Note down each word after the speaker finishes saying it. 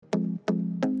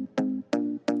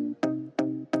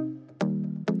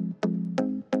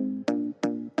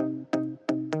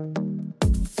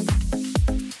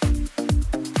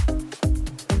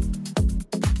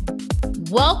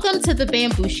Welcome to the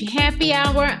Bambushi Happy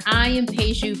Hour. I am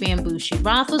Peju Bambushi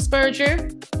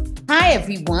Roethlisberger. Hi,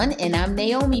 everyone, and I'm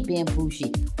Naomi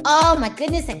Bambushi. Oh, my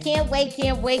goodness, I can't wait.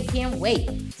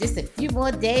 Just a few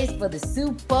more days for the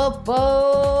Super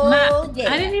Bowl. I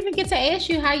didn't even get to ask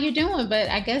you how you're doing, but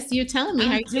I guess you're telling me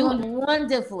how you're doing.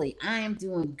 Wonderfully. I am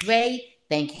doing great.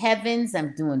 Thank heavens,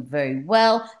 I'm doing very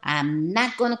well. I'm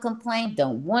not going to complain,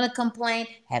 don't want to complain,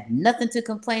 have nothing to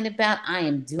complain about. I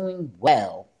am doing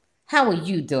well. How are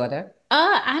you, daughter?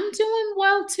 I'm doing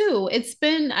well too. It's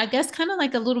been, I guess, kind of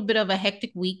like a little bit of a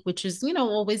hectic week, which is,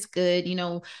 always good,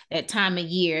 that time of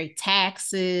year,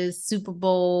 taxes, Super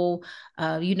Bowl.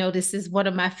 This is one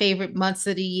of my favorite months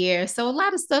of the year. So a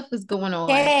lot of stuff is going on.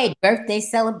 Hey, birthday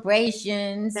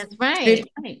celebrations. That's right.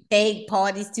 Big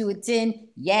parties to attend.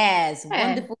 Yes,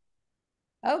 wonderful.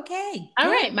 Okay. All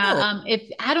right, Ma. If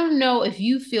I don't know if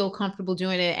you feel comfortable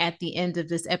doing it at the end of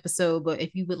this episode, but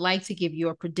if you would like to give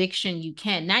your prediction, you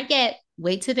can. Not yet.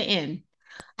 Wait to the end.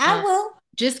 I will.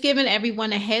 Just giving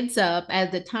everyone a heads up,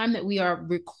 at the time that we are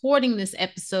recording this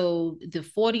episode, the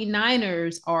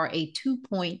 49ers are a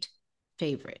 2-point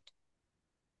favorite.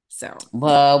 So.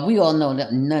 Well, we all know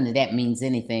that none of that means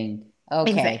anything.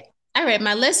 Okay. Exactly. All right,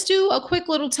 Ma, let's do a quick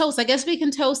little toast. I guess we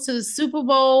can toast to the Super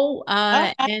Bowl.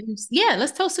 And yeah,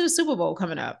 let's toast to the Super Bowl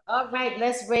coming up. All right,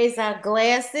 let's raise our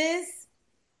glasses.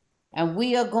 And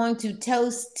we are going to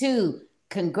toast to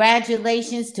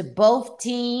congratulations to both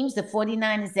teams, the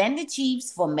 49ers and the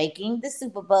Chiefs, for making the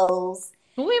Super Bowls.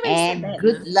 And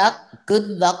good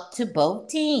luck to both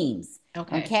teams.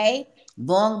 Okay?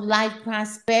 Long life,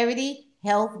 prosperity,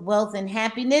 health, wealth, and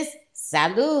happiness.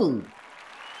 Salud.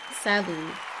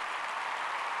 Salud.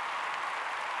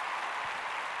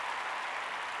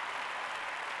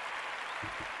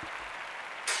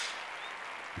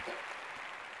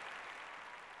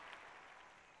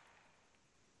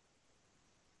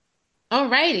 All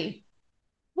righty.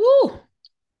 Woo.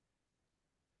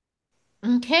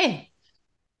 Okay.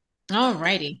 All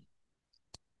righty.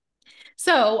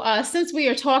 So since we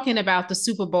are talking about the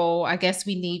Super Bowl, I guess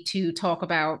we need to talk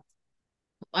about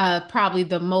probably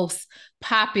the most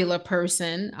popular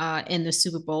person in the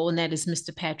Super Bowl, and that is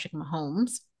Mr. Patrick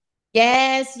Mahomes.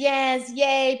 Yes.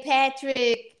 Yay,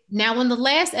 Patrick. Now, in the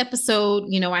last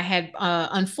episode, I had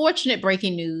unfortunate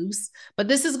breaking news, but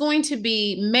this is going to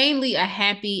be mainly a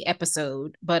happy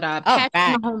episode. But Patrick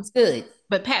Mahomes, good.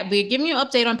 But we're giving you an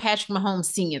update on Patrick Mahomes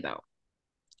Sr., though.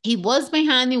 He was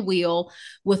behind the wheel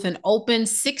with an open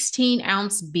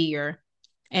 16-ounce beer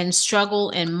and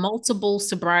struggled in multiple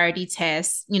sobriety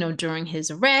tests, during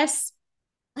his arrest.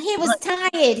 He was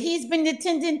tired. He's been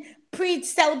attending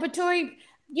pre-celebratory,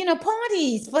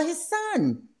 parties for his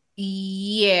son.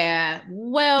 Yeah,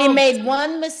 well, he made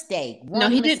one mistake.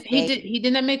 He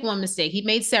did not make one mistake. He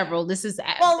made several. This is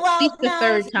at least the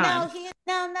third time.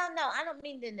 No. I don't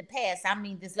mean in the past. I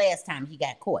mean this last time he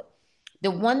got caught. The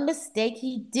one mistake,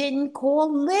 he didn't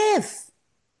call Lyft.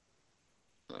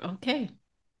 Okay.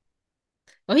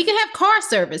 Well, he can have car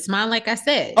service, man, like I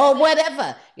said. Or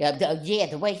whatever. Yeah,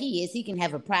 the way he is, he can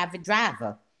have a private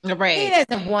driver. Right. He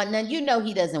doesn't want none.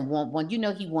 He doesn't want one.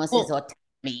 He wants his autonomy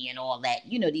and all that.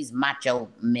 These macho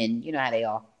men. You know how they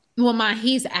are. Well,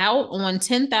 he's out on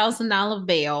 $10,000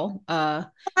 bail. I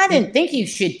didn't think he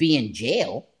should be in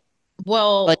jail.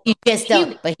 Well, but he just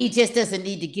doesn't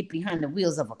need to get behind the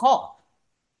wheels of a car.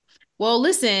 Well,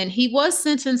 listen, he was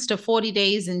sentenced to 40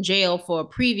 days in jail for a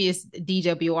previous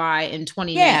DWI in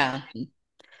 2019.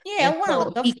 Yeah,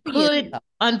 well, so he could,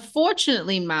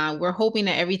 unfortunately, we're hoping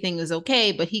that everything is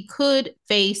okay, but he could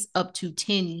face up to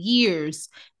 10 years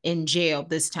in jail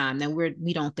this time. Then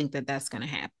we don't think that that's going to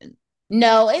happen.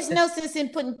 No, it's no sense in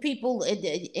putting people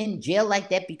in jail like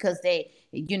that because they,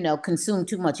 consume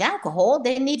too much alcohol.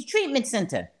 They need a treatment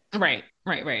center. Right.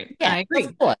 Yeah, I agree.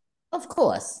 Of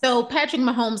course. So Patrick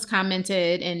Mahomes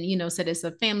commented and, said it's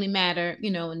a family matter,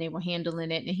 and they were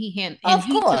handling it and he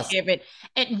took care of it.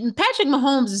 And Patrick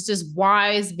Mahomes is just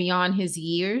wise beyond his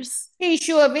years. He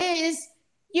sure is.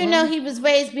 He was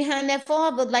raised behind that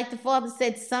father. Like the father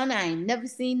said, son, I ain't never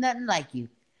seen nothing like you.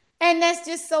 And that's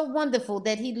just so wonderful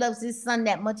that he loves his son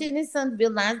that much. And his son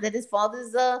realized that his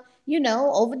father's,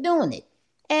 overdoing it.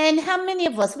 And how many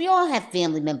of us, we all have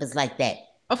family members like that.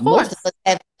 Of course.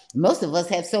 Most of us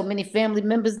have so many family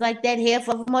members like that. Half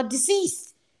of them are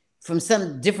deceased from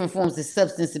some different forms of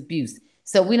substance abuse.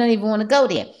 So we don't even want to go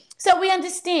there. So we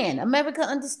understand. America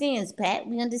understands, Pat.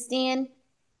 We understand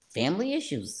family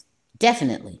issues.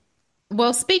 Definitely.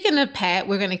 Well, speaking of Pat,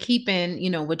 we're going to keep in,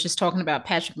 we're just talking about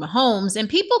Patrick Mahomes, and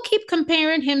people keep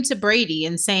comparing him to Brady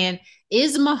and saying,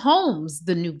 is Mahomes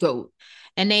the new GOAT?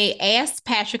 And they asked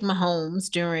Patrick Mahomes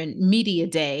during media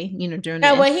day, during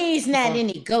No, the well, he's not well,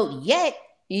 any GOAT yet.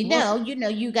 well,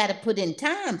 You got to put in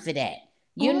time for that.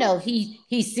 well,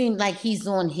 He seemed like he's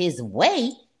on his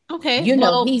way. okay.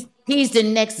 Well, He's the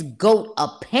next GOAT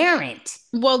apparent.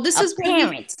 this is what he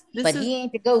Apparent, this but is he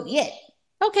ain't the GOAT yet.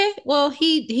 okay. Well,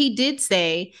 he did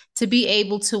say to be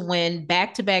able to win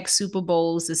back-to-back Super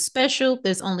Bowls is special.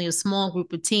 There's only a small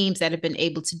group of teams that have been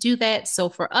able to do that. So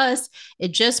for us, it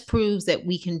just proves that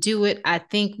we can do it. I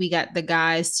think we got the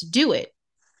guys to do it.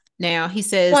 Now, he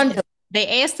says Wonderful.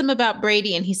 they asked him about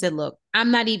Brady, and he said, "Look,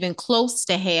 I'm not even close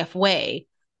to halfway."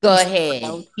 Go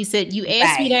He said, ahead. "You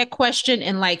asked me Right. that question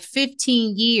in like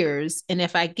 15 years, and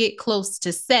if I get close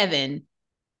to seven,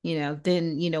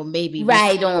 then maybe we can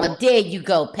Right on. talk." There you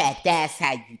go, Pat. That's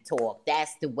how you talk.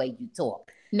 That's the way you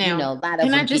talk. Now, A lot of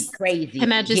can I them get just can I crazy,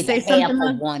 just get say a half something,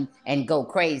 of Ma? one and go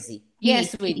crazy.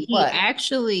 Yes, sweetie. He What?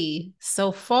 actually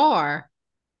so far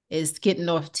is getting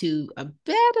off to a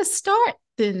better start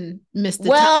than Mr. Tom.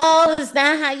 Well, it's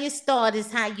not how you start,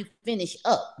 it's how you finish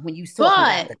up when you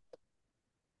talking about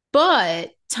But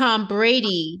the Tom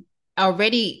Brady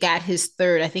already got his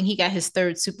third. I think he got his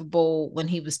third Super Bowl when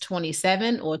he was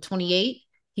 27 or 28.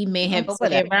 He may have, but so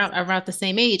they're whatever. around the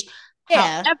same age.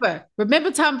 Yeah. However,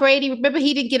 remember Tom Brady? Remember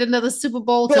he didn't get another Super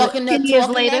Bowl till Talking 10 years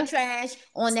talking that later? trash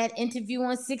on that interview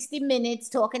on 60 Minutes,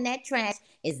 talking that trash.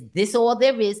 Is this all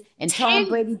there is? And Tom 10,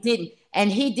 Brady didn't.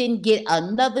 And he didn't get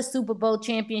another Super Bowl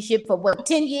championship for what,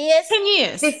 10 years? 10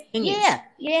 years. 10 years.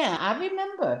 Yeah, I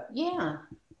remember. Yeah.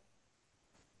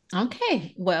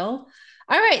 Okay. Well,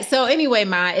 all right. So anyway,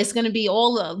 it's going to be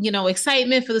all,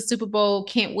 excitement for the Super Bowl.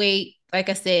 Can't wait. Like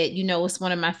I said, it's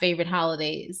one of my favorite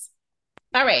holidays.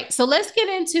 All right, so let's get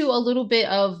into a little bit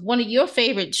of one of your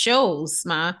favorite shows,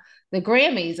 the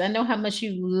Grammys. I know how much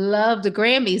you love the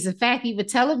Grammys. In fact, you were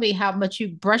telling me how much you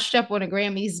brushed up on the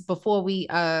Grammys before we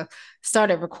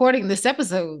started recording this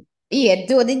episode. Yeah,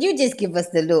 did you just give us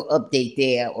the little update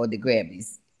there on the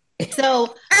Grammys?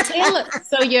 So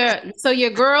your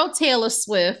girl Taylor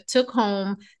Swift took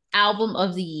home Album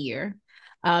of the Year.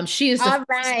 She is the All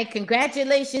right.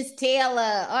 Congratulations,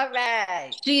 Taylor. All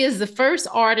right. She is the first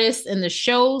artist in the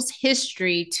show's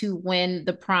history to win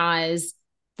the prize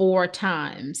 4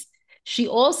 times. She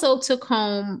also took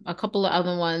home a couple of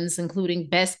other ones, including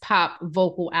Best Pop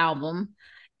Vocal Album.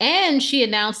 And she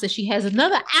announced that she has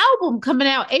another album coming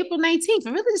out April 19th.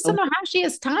 I really just don't know how she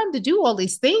has time to do all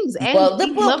these things. And Well,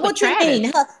 we love a what you Travis.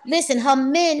 mean? Listen, her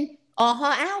men are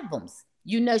her albums.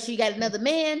 She got another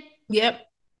man. Yep.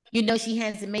 She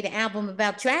hasn't made an album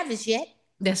about Travis yet.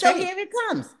 That's So right. here it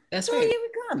comes. That's So right. here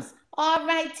it comes. All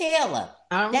right, Taylor.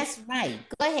 Um, That's right.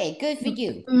 Go ahead. Good for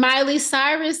you. Miley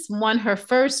Cyrus won her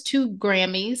first 2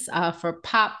 Grammys for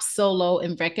Pop Solo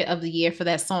and Record of the Year for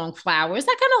that song Flowers.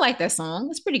 I kind of like that song.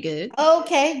 It's pretty good.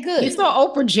 Okay, You good. saw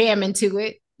Oprah jamming to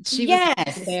it. She was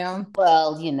Yes. down.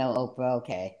 Well, Oprah.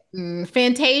 Okay.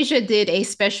 Fantasia did a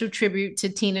special tribute to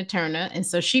Tina Turner, and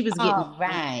so she was getting All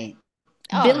right.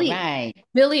 All Billy right.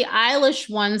 Billie Eilish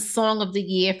won Song of the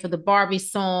Year for the Barbie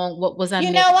song What Was I You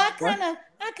Made know, For?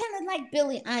 I kind of like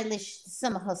Billie Eilish,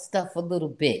 some of her stuff a little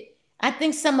bit. I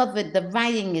think some of it, the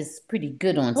writing is pretty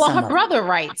good on Well, her some of it. brother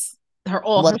writes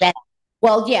all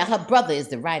Well, her yeah, her brother is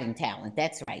the writing talent.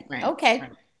 That's right. right. Okay.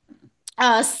 Right.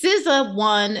 SZA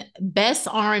won Best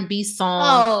R&B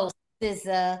Song Oh, this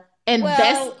and Best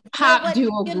well, you know Pop what?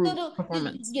 Duo Your Group little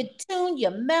Performance. your tune,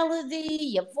 your melody,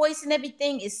 your voice, and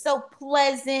everything is so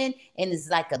pleasant, and it's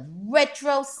like a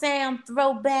retro sound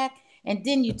throwback. And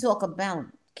then you talk about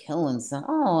killing some.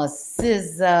 Oh,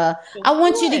 SZA, I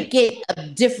want you to Good. get a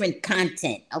different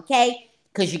content, okay?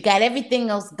 Because you got everything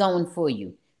else going for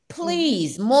you.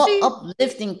 Please, more She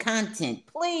uplifting content,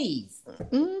 please.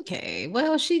 okay.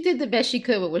 Well, she did the best she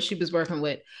could with what she was working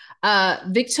with.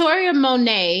 Victoria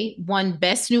Monet won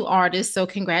Best New Artist, so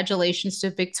congratulations to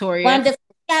Victoria. Wonderful.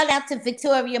 Shout out to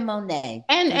Victoria Monet.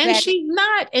 And Congrats.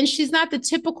 she's not the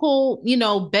typical,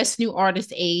 best new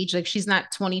artist age. Like she's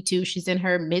not 22, she's in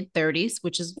her mid 30s,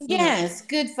 which is. Yes,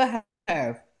 good for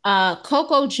her.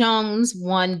 Coco Jones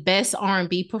won Best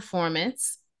R&B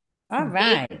Performance. All Dave,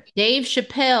 right. Dave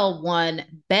Chappelle won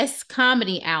Best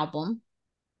Comedy Album.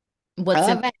 What's All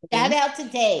in right. the Shout Name? out to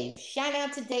Dave. Shout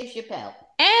out to Dave Chappelle.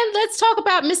 And let's talk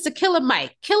about Mr. Killer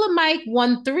Mike. Killer Mike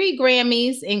won 3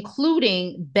 Grammys,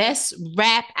 including Best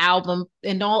Rap Album,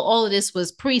 and all of this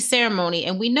was pre-ceremony.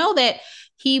 And we know that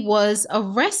he was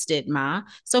arrested, Ma.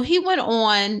 So he went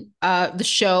on the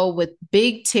show with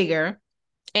Big Tigger,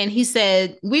 and he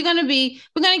said we're gonna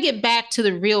get back to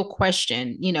the real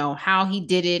question, how he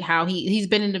did it, how he's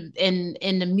been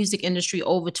in the music industry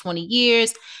over 20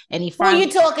 years, and he Who are finally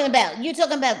you talking about? You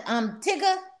talking about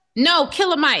Tigger? No,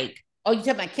 Killer Mike. Oh, you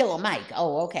talking about Killer Mike?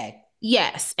 Oh, okay.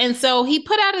 Yes. And so he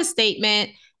put out a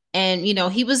statement and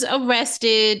he was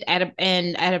arrested at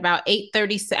about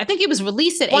 8:30. I think he was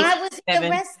released at Why was he 8:37.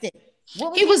 arrested?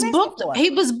 What was He he was arrested booked. for? He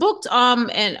was booked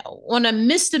and on a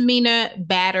misdemeanor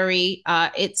battery.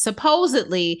 It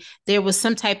supposedly there was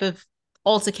some type of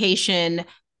altercation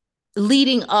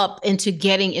leading up into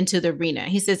getting into the arena.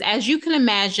 He says, as you can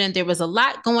imagine, there was a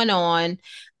lot going on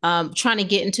trying to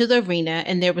get into the arena,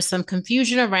 and there was some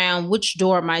confusion around which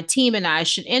door my team and I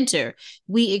should enter.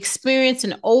 We experienced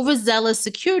an overzealous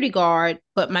security guard,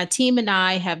 but my team and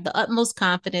I have the utmost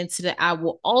confidence that I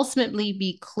will ultimately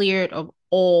be cleared of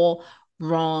all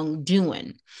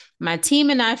wrongdoing. My team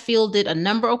and I fielded a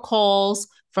number of calls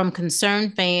from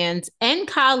concerned fans and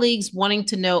colleagues wanting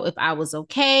to know if I was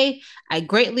okay. I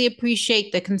greatly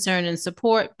appreciate the concern and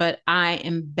support, but I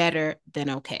am better than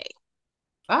okay.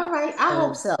 All right. I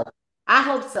hope So, so. I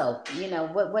hope so.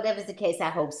 Whatever's the case, I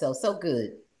hope so. So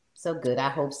good. So good. I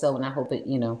hope so. And I hope it,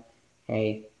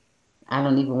 hey, I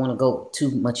don't even want to go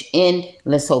too much in.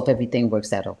 Let's hope everything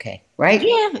works out okay. Right?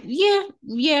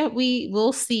 yeah. We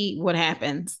will see what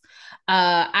happens.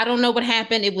 I don't know what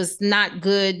happened. It was not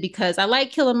good because I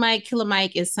like Killer Mike. Killer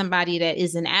Mike is somebody that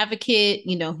is an advocate.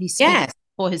 He speaks Yes.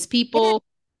 for his Yes. people.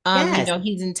 Yes.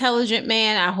 He's an intelligent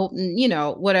man. I hope,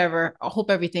 whatever. I hope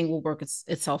everything will work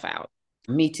itself out.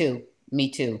 Me too. Me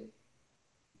too.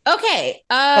 Okay.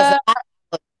 Because a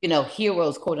lot of,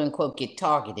 heroes, quote unquote, get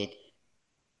targeted.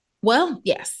 Well,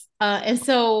 yes. And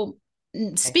so,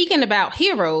 speaking about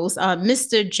heroes,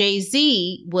 Mr.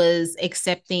 Jay-Z was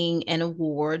accepting an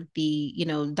award, the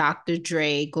Dr.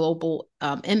 Dre Global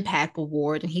Impact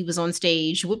Award, and he was on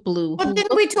stage with Blue. Well, Who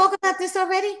didn't looked? we talk about this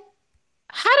already?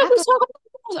 How did I we thought. talk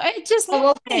about it? It just Oh,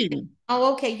 okay. happened.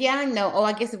 Oh, okay. Yeah, I know. Oh,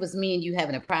 I guess it was me and you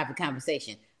having a private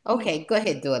conversation. Okay, go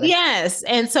ahead, daughter. Yes.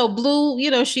 And so Blue,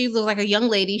 she looks like a young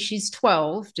lady. She's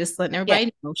 12, just letting Yeah,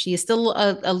 everybody know. She is still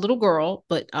a little girl,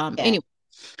 but yeah. anyway.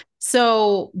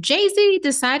 So Jay-Z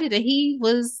decided that he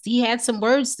had some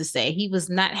words to say. He was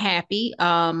not happy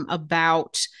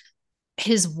about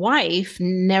his wife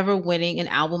never winning an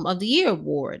album of the year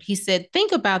award. He said,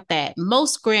 think about that.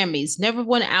 Most Grammys never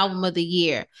won album of the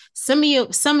year. Some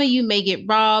of you may get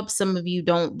robbed, some of you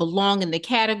don't belong in the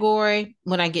category.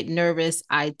 When I get nervous,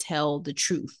 I tell the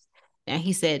truth. Now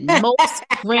he said most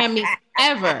Grammys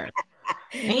ever.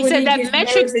 And he When said he that gets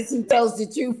metrics. nervous, he tells the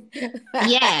truth.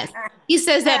 Yes. He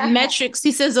says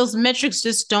those metrics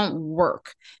just don't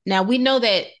work. Now we know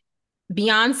that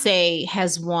Beyonce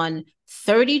has won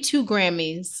 32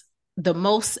 Grammys, the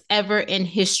most ever in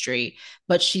history,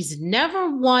 but she's never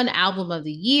won Album of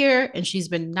the Year, and she's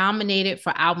been nominated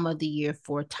for Album of the Year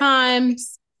 4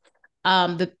 times.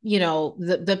 The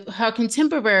her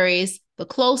contemporaries, the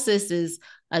closest is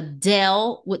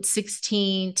Adele with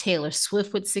 16, Taylor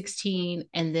Swift with 16,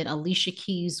 and then Alicia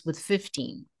Keys with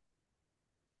 15.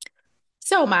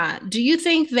 So, do you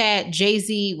think that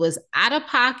Jay-Z was out of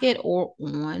pocket or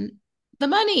on the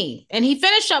money? And he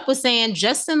finished up with saying,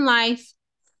 just in life,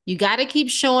 you got to keep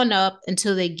showing up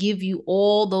until they give you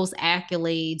all those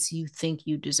accolades you think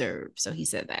you deserve. So he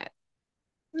said that.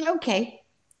 Okay. Any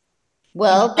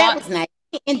Well, that thoughts? was nice.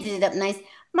 It ended up nice.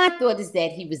 My thought is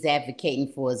that he was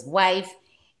advocating for his wife.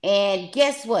 And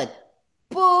guess what?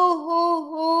 Boo hoo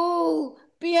hoo.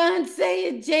 Beyonce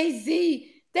and Jay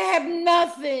Z, they have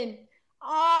nothing.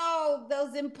 Oh,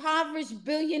 those impoverished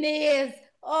billionaires.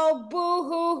 Oh, boo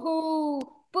hoo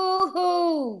hoo. Boo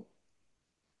hoo.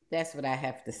 That's what I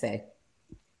have to say.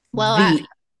 Well, I The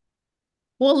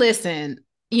well listen.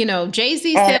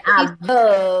 Jay-Z And said I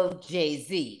love Jay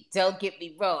Z. Don't get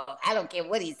me wrong. I don't care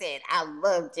what he said. I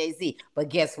love Jay Z. But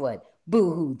guess what?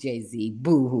 Boo hoo, Jay Z.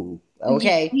 Boo hoo.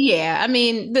 Okay? Yeah, I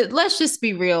mean, let's just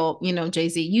be real,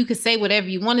 Jay-Z. You could say whatever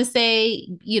you want to say.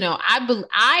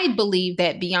 I believe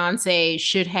that Beyonce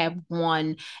should have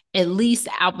won at least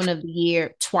Album of the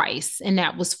Year twice, and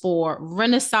that was for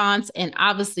Renaissance and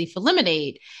obviously for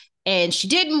Lemonade. And she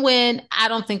didn't win. I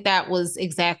don't think that was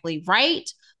exactly right.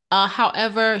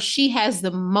 However, she has the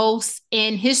most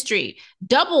in history,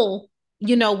 double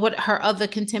what her other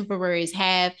contemporaries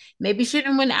have. Maybe she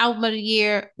didn't win album of the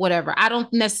year, whatever. I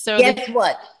don't necessarily. Guess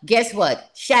what? Guess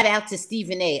what? Shout out to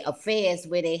Stephen A. Affairs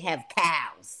where they have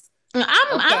cows. I'm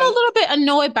a Okay? little bit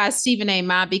annoyed by Stephen A.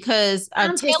 Ma because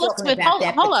I'm just Taylor talking Swift. about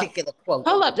that Hold up, particular quote.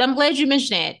 hold up. I'm glad you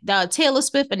mentioned that. Taylor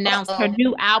Swift announced her Uh-oh.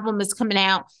 new album is coming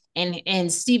out,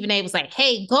 and Stephen A. was like,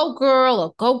 "Hey, go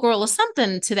girl," or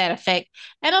something to that effect.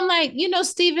 And I'm like,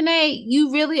 Stephen A.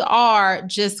 You really are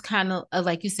just kind of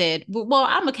like you said. Well,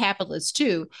 I'm a capitalist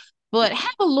too, but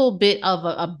have a little bit of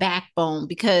a backbone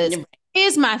because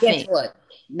here's my Guess thing. what?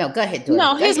 No, go ahead, daughter.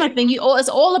 No, Go here's ahead. my thing. It's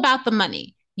all about the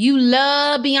money. You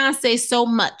love Beyonce so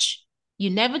much. You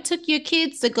never took your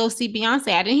kids to go see Beyonce.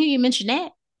 I didn't hear you mention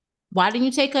that. Why didn't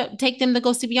you take them to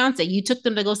go see Beyonce? You took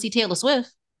them to go see Taylor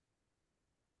Swift.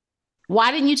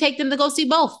 Why didn't you take them to go see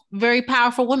both very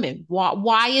powerful women?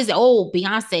 Why is it, oh,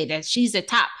 Beyonce, that she's the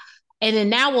top? And then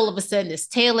now all of a sudden it's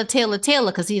Taylor, Taylor,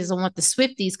 Taylor, because he doesn't want the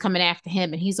Swifties coming after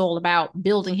him and he's all about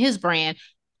building his brand.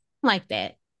 Like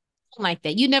that. Like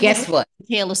that. You never Guess went what? to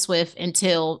Taylor Swift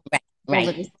until Right, all right.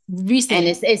 of this And recent.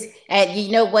 it's and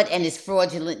you know what? And it's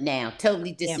fraudulent now.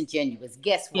 Totally Yeah. disingenuous.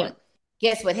 Guess Yeah. what?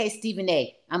 Guess what? Hey, Stephen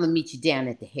A. I'm gonna meet you down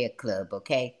at the hair club,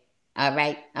 okay? All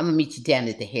right. I'm gonna meet you down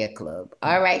at the hair club.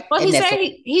 All right. Well, And that's all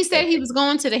he I said said. he was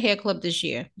going to the hair club this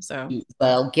year. So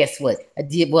Well, guess what? I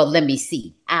did well, let me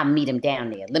see. I'll meet him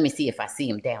down there. Let me see if I see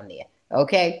him down there.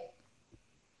 Okay.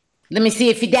 Let me see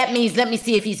if that means let me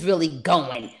see if he's really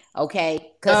going.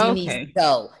 Okay. Because he needs to okay.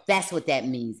 go. That's what that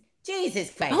means. Jesus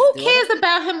Christ, Who daughter. cares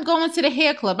about him going to the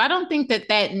hair club? I don't think that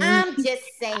I'm just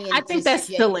I saying, think just that's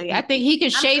silly. I think genuinely. he could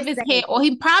I'm shave just his hair, saying. or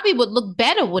he probably would look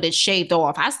better with it shaved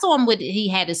off. I saw him with he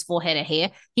had his full head of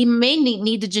hair. He may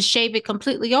need to just shave it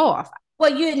completely off.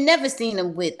 Well, you've never seen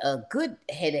him with a good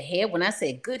head of hair. When I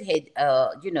say good head,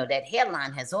 that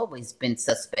hairline has always been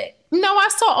suspect. No, I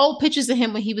saw old pictures of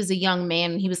him when he was a young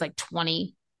man. He was like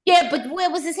 20. Yeah, but where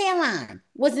was his hairline?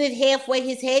 Wasn't it halfway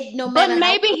his head, no But matter how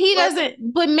maybe good it he was?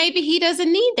 doesn't. But maybe he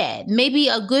doesn't need that. Maybe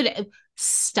a good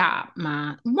stop,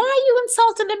 ma. Why are you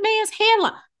insulting the man's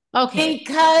hairline? Okay,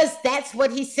 Because that's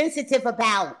what he's sensitive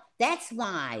about. That's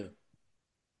why.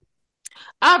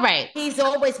 all right. He's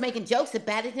always making jokes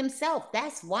about it himself.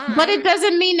 That's But why. it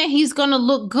doesn't mean that he's gonna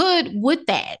look good with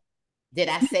that. Did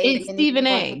I say it It's didn't Stephen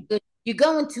want to look A. good? You're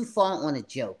going too far on a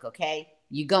joke, okay?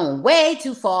 You're going way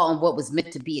too far on what was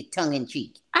meant to be a tongue in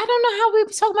cheek. I don't know how we were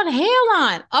talking about a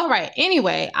hairline. All right.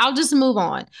 Anyway, I'll just move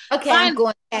on. Okay, I'm Fine.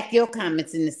 going back your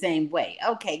comments in the same way.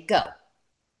 Okay, go.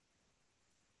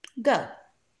 Go. It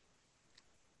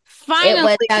was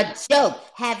Finally, a joke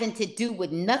having to do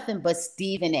with nothing but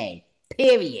Stephen A.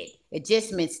 Period. It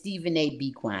just meant Stephen A.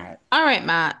 Be quiet. all right,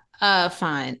 Matt.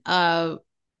 Fine.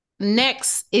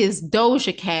 Next is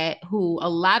Doja Cat, who a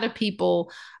lot of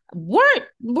people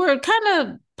were kind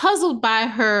of puzzled by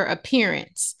her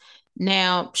appearance.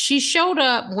 Now, she showed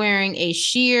up wearing a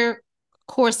sheer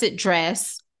corset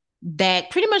dress that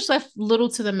pretty much left little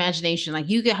to the imagination. Like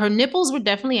you get her nipples were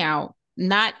definitely out,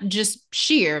 not just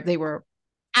sheer, they were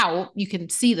out. You can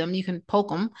see them, you can poke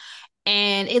them.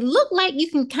 And it looked like you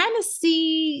can kind of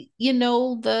see,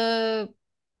 the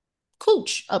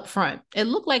cooch up front. It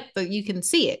looked like you can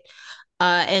see it.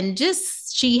 And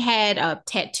just she had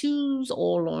tattoos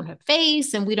all on her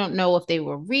face, and we don't know if they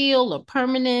were real or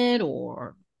permanent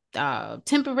or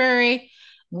temporary.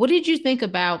 What did you think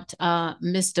about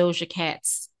Miss Doja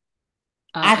Cat's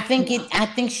I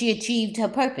think she achieved her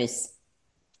purpose.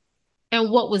 and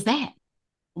what was that?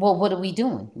 Well, what are we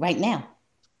doing right now?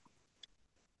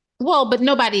 Well, but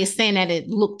nobody is saying that it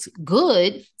looked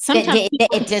good. Sometimes people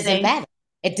It can doesn't say, matter.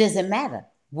 It doesn't matter.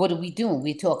 What are we doing?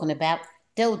 We're talking about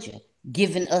Doja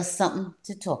giving us something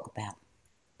to talk about.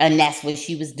 And that's what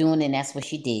she was doing, and that's what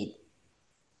she did.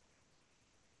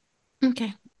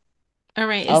 okay, all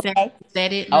right, Okay. is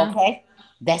that it, Ma? Okay.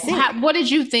 That's it. What did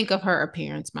you think of her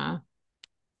appearance, Ma?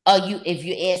 If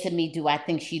you asking me, do I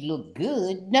think she looked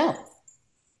good? No.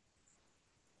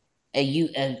 Are you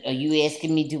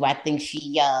asking me, do I think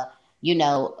she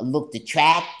looked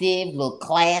attractive, looked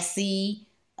classy?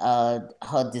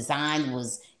 Her design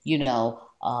was,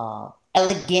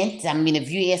 elegant. I mean, if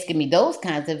you're asking me those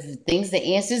kinds of things,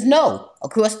 the answer is no,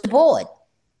 across the board.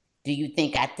 Do you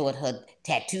think I thought her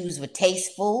tattoos were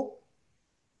tasteful?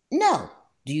 No.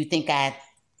 Do you think I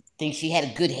think she had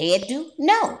a good hairdo?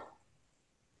 No.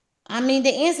 I mean, the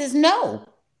answer is no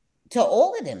to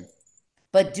all of them.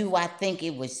 But do I think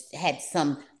it was had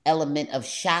some element of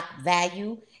shock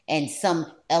value and some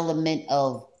element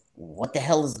of what the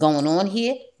hell is going on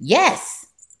here? Yes,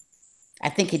 I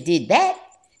think it did that.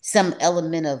 Some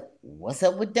element of what's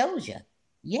up with Doja?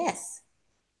 Yes.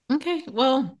 Okay,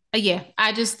 well, yeah,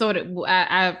 I just thought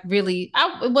I really,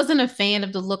 I wasn't a fan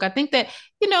of the look. I think that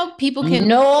people can.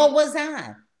 Nor was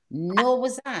I. Nor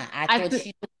was I. I I thought th-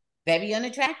 she was very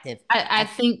unattractive. I I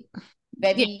think, yeah,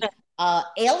 very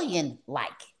alien like.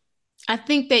 I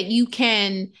think that you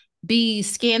can be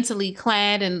scantily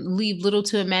clad and leave little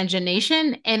to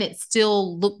imagination, and it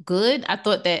still look good. I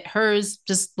thought that hers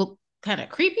just looked kind of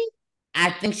creepy. I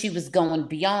think she was going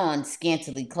beyond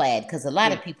scantily clad because a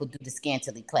lot Yeah. of people do the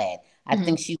scantily clad. I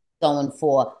think Hmm. she was going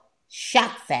for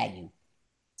shock value.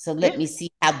 So Yeah. let me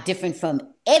see how different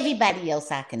from everybody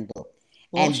else I can look.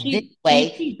 Well, And this she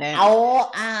way, achieved that.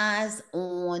 all eyes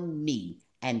on me.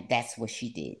 And that's what she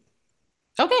did.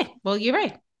 Okay, well, you're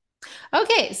right.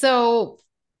 Okay, so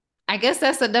I guess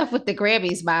that's enough with the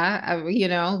Grammys.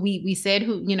 We said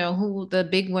who the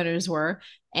big winners were,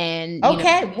 and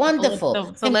Okay, so, wonderful.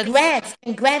 so, so let's Congrats.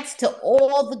 Congrats to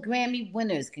all the Grammy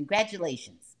winners.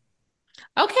 Congratulations.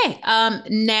 Okay.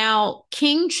 Now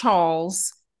King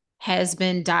Charles has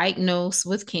been diagnosed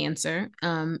with cancer,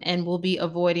 and will be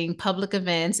avoiding public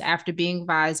events after being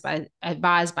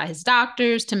advised by his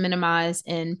doctors to minimize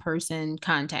in-person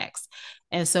contacts.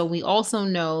 And so we also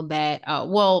know that,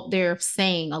 well, they're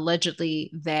saying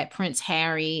allegedly that Prince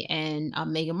Harry and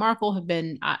Meghan Markle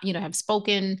have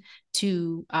spoken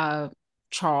to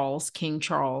King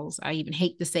Charles. I even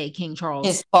hate to say King Charles,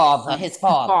 His father, his his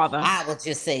father. father. I would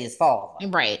just say his father.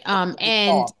 Right. His And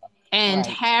father. Right.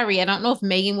 Harry, I don't know if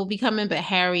Meghan will be coming, but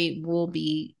Harry will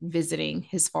be visiting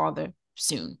his father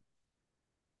soon.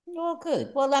 Oh,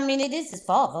 good. Well, I mean, it is his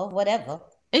father, whatever.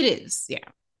 It is, yeah.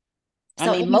 I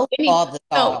So mean, most fathers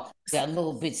so are a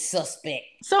little bit suspect.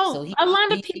 So so a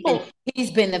lot of he's been people,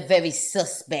 he's been a very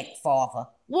suspect father.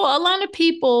 well, a lot of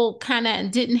people kind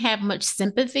of didn't have much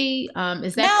sympathy.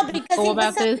 Is that No, how you because go he was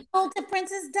about so this? close to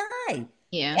Princess Di.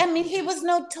 Yeah, I mean, he was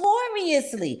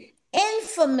notoriously,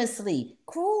 infamously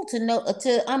cruel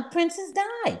to Princess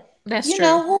Di. that's You true.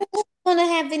 know, who's gonna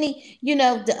have any,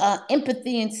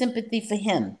 empathy and sympathy for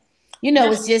him?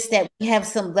 That's It's just that we have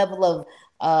some level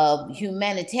of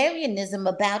humanitarianism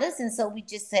about us, and so we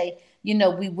just say,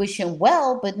 we wish him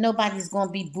well, but nobody's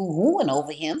gonna be boo-hooing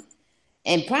over him.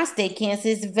 And prostate cancer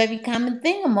is a very common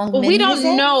thing among Well, we men his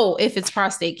don't age. know if it's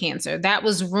prostate cancer. That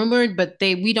was rumored, but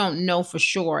we don't know for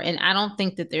sure. And I don't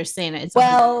think that they're saying that it's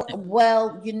 100%.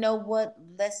 Well, you know what?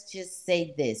 Let's just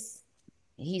say this.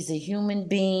 He's a human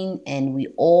being and we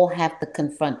all have to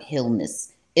confront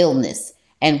illness.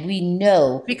 And we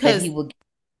know that Because he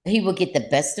will get the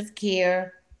best of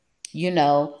care,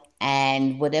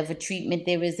 and whatever treatment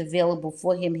there is available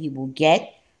for him, he will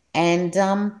get. And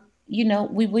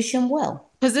we wish him well.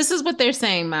 this is what they're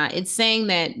saying, Ma. It's saying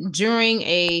that during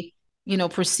a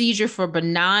procedure for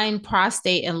benign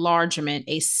prostate enlargement,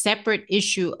 a separate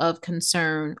issue of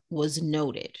concern was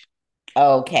noted.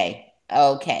 Okay.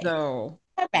 Okay. So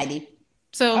Alrighty.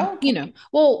 So, Okay.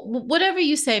 well, whatever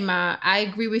you say, Ma, I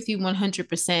agree with you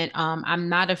 100%. I'm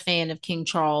not a fan of King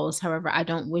Charles. However, I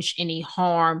don't wish any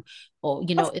harm or, Of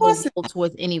ill course will not.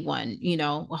 towards anyone.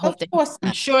 I Of hope that course I'm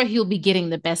not. sure he'll be getting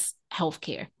the best health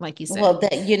care, like you said. Well,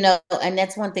 and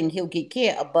that's one thing he'll get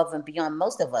care above and beyond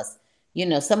most of us.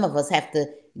 Some of us have to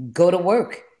go to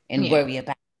work and Yeah. worry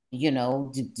about,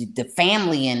 the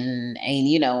family and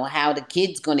how the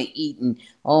kids going to eat and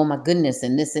oh my goodness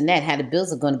and this and that, how the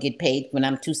bills are going to get paid when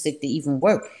I'm too sick to even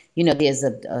work. There's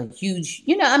a huge,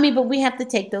 but we have to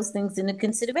take those things into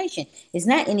consideration. It's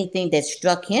not anything that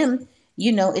struck him,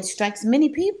 it strikes many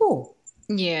people.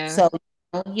 Yeah. So,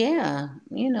 yeah,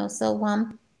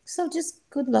 so just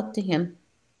good luck to him.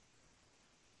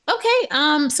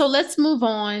 Okay, so let's move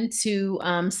on to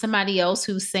somebody else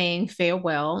who's saying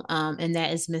farewell, and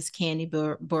that is Miss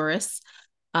Burruss.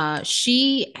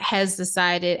 She has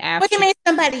decided What do you after mean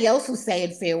somebody else who's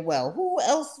saying farewell? Who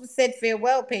else said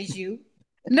farewell, pays you?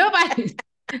 nobody.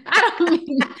 I don't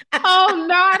mean. Oh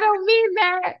no, I don't mean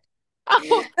that.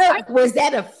 Oh, Was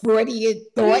that a Freudian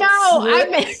no, thought I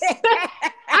slip? meant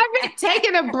I meant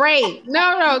taking a break.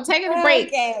 No, taking a break.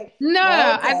 Okay. No,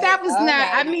 Okay. that was All not.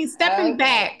 I righty. mean, stepping Okay.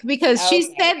 back because she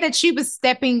Okay. said that she was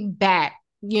stepping back.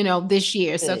 This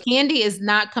year. So Good. Kandi is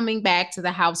not coming back to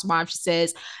the housewife. She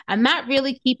says, "I'm not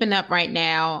really keeping up right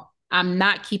now. I'm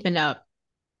not keeping up.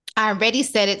 I already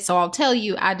said it, so I'll tell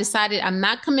you, I decided I'm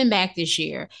not coming back this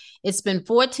year. It's been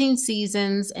 14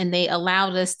 seasons and they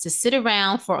allowed us to sit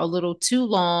around for a little too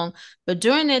long. But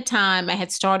during that time, I had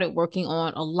started working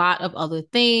on a lot of other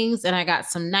things and I got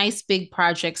some nice big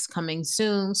projects coming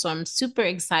soon. So I'm super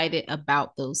excited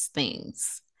about those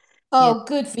things. Yeah. Oh,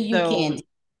 good for you, So, Candy.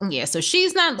 yeah, so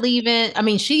she's not leaving. I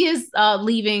mean, she is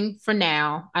leaving for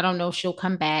now. I don't know if she'll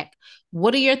come back.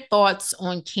 What are your thoughts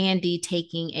on Kandi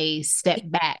taking a step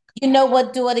back? You know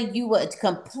what, daughter? You were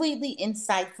completely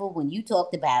insightful when you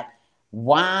talked about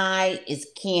why is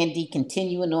Candy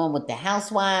continuing on with the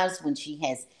Housewives when she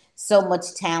has so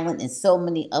much talent and so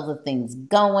many other things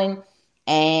going.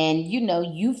 And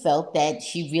you felt that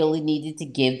she really needed to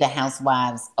give the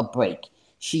Housewives a break.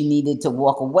 She needed to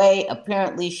walk away.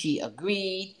 Apparently, she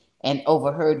agreed and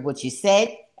overheard what you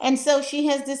said. And so she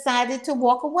has decided to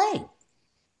walk away.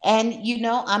 And,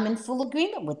 I'm in full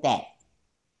agreement with that.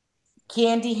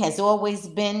 Candy has always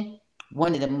been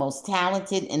one of the most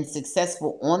talented and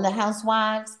successful on the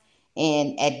Housewives.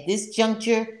 And at this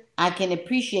juncture, I can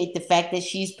appreciate the fact that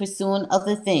she's pursuing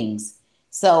other things.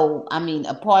 So, I mean,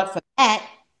 apart from that,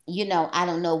 I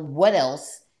don't know what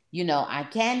else, I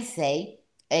can say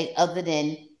other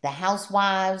than the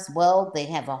housewives. Well, they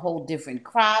have a whole different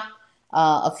crop.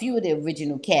 A few of the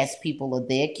original cast people are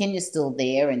there. Kenya's still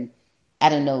there, and I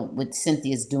don't know what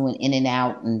Cynthia's doing in and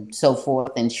out and so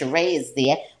forth. And Sheree is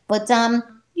there, but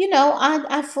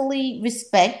I fully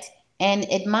respect and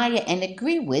admire and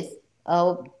agree with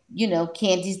uh,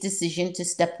 Candy's decision to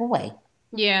step away.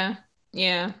 Yeah,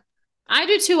 yeah. I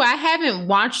do too. I haven't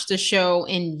watched the show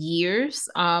in years.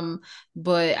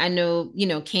 But I know,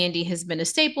 Kandi has been a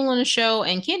staple on the show,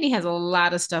 and Kandi has a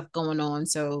lot of stuff going on.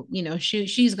 So,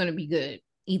 she's gonna be good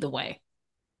either way.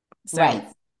 So Right.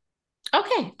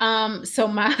 okay.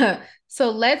 So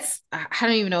let's I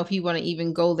don't even know if you want to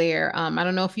even go there. I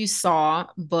don't know if you saw,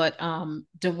 but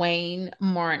Duane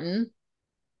Martin,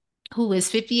 who is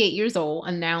 58 years old,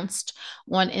 announced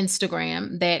on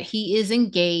Instagram that he is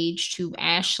engaged to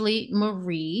Ashley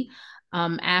Marie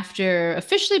after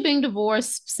officially being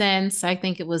divorced since I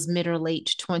think it was mid or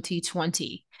late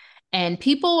 2020. And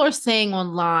people are saying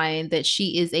online that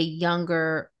she is a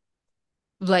younger,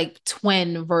 like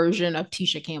twin version of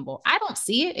Tisha Campbell. I don't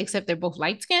see it, except they're both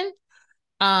light skinned.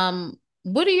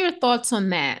 What are your thoughts on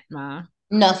that, Ma?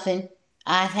 Nothing.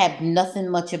 I have nothing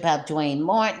much about Dwayne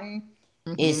Martin.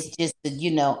 Mm-hmm. It's just that,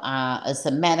 it's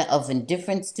a matter of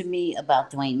indifference to me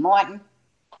about Dwayne Martin.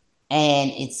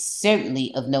 And it's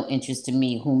certainly of no interest to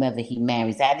me, whomever he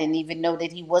marries. I didn't even know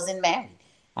that he wasn't married.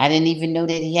 I didn't even know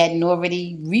that he hadn't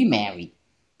already remarried.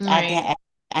 I, Right. I,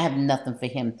 I have nothing for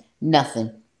him.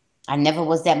 Nothing. I never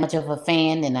was that much of a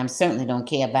fan, and I certainly don't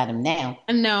care about him now.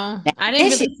 No, Now, I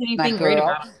didn't Tisha, really see my anything great girl.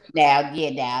 about him. Now, yeah,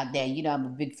 now, I'm a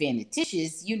big fan of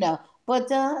Tisha's, but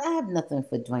I have nothing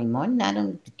for Dwayne Martin. I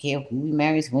don't care who he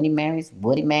marries, when he marries,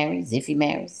 what he marries, if he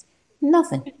marries.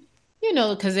 Nothing.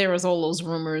 Because there was all those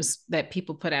rumors that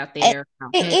people put out And there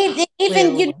about him.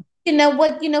 even Will. you know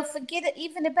what, forget it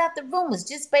even about the rumors,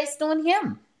 just based on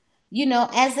him.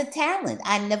 As a talent,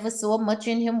 I never saw much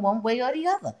in him one way or the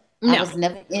other. No.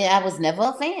 I was never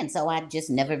a fan, so I just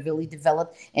never really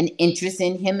developed an interest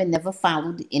in him and never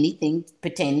followed anything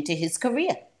pertaining to his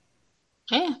career.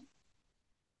 Yeah.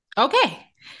 Okay.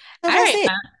 So All that's right.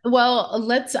 it.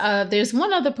 Well, there's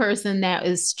one other person that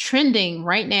is trending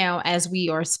right now as we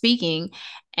are speaking.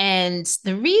 And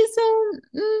the reason,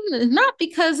 is not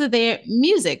because of their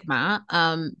music, Ma.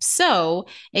 So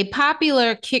a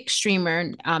popular kick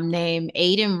streamer named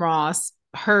Aiden Ross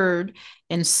heard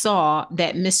and saw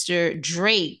that Mr.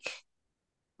 Drake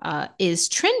is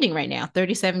trending right now.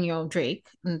 37-year-old Drake.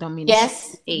 Don't mean to say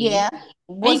Yes, age. yeah.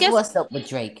 And you guess What's up with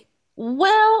Drake?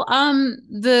 well,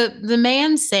 the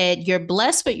man said, "You're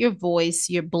blessed with your voice.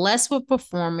 You're blessed with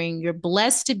performing. You're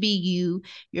blessed to be you.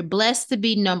 You're blessed to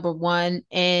be number one,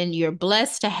 and you're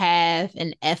blessed to have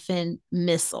an effing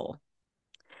missile."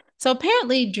 So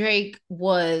apparently, Drake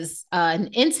was an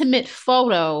intimate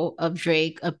photo of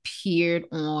Drake appeared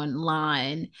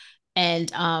online,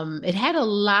 and it had a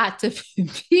lot of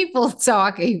people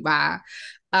talking about.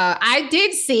 I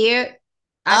did see it.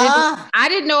 I didn't. Ah, I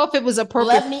didn't know if it was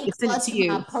appropriate let me to send it clutch to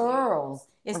my you. pearls.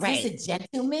 Is this Right. a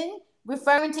gentleman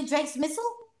referring to Drake's missile?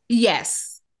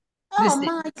 Yes. Oh This.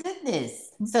 my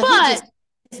goodness. So he But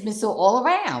just missile all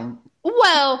around.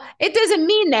 well, it doesn't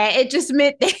mean that. It just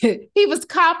meant that he was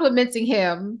complimenting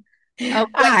him of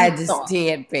what I he thought.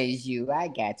 understand, praise you. I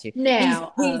got you. He's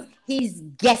Now, he's he's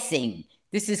guessing.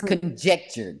 This is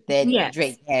conjecture that yes.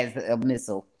 Drake has a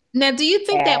missile. Now, do you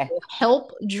think that Uh, will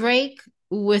help Drake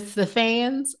with the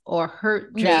fans or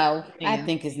hurt Drake no, with the I fans?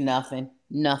 think it's nothing.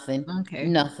 Nothing. Okay.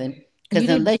 Nothing. You Because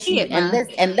didn't see it, man.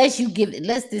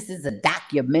 unless this is a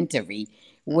documentary,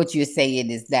 what you're saying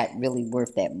is not really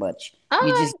worth that much. All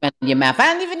You right. just run your mouth.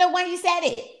 I don't even know why you said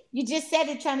it. You just said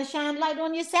it trying to shine light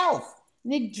on yourself.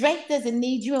 Nick Drake doesn't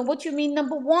need you. And what you mean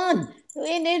number one?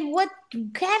 And in what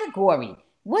category?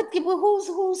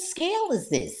 Whose scale is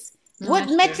this? No, What that's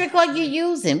true. metric are you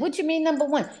using? What you mean number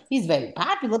one? He's very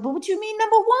popular, but what you mean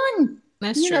number one?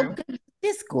 That's You know, true.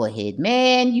 just go ahead,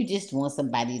 man. You just want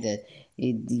somebody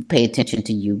to pay attention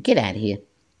to you. Get out of here.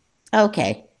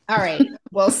 Okay. All right.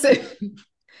 Well, since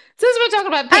we're talking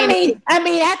about paying attention.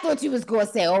 I thought you was going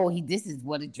to say, "Oh, this is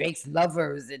one of Drake's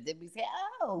lovers," and then we say,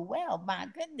 "Oh, well, my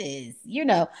goodness,"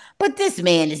 But this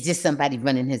man is just somebody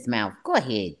running his mouth. Go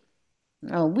ahead.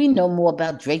 Oh, we know more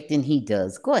about Drake than he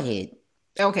does. Go ahead.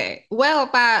 Okay. Well,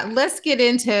 let's get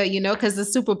into, because the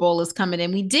Super Bowl is coming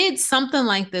in. We did something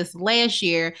like this last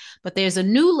year, but there's a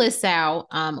new list out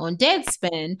on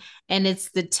Deadspin, and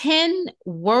it's the 10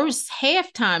 worst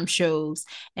halftime shows.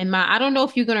 And I don't know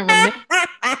if you're going to remember.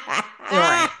 All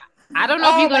right. I don't don't know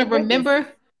if you're Oh going my to goodness.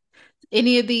 remember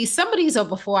any of these. Some of these are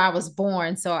before I was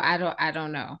born, so I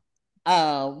don't know.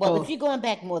 Oh, well, if Oh, you're going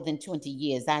back more than 20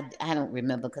 years, I don't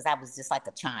remember because I was just like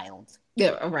a child.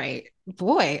 yeah, right.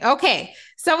 Boy. Okay.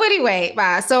 So anyway,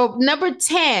 so number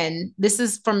 10, this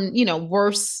is from,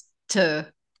 worse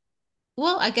to,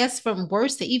 well, I guess from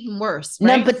worse to even worse,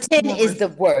 right? Number 10 More is worse. the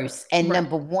worst, and Right.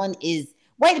 number one is,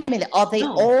 wait a minute, are they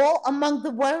No. all among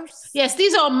the worst? Yes,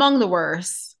 these are among the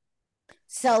worst.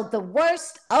 So the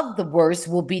worst of the worst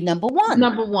will be number one.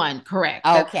 Number one, correct.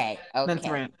 Okay, That's okay.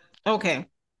 right. Okay.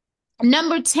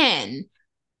 Number 10,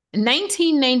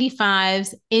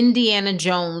 1995's Indiana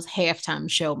Jones halftime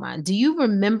show, man. Do you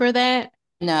remember that?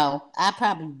 No, I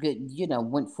probably could,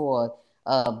 went for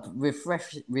a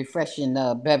refreshing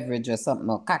beverage or something,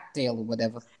 or cocktail or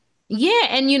whatever. Yeah,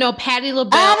 and Patti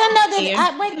LaBelle I don't was know that.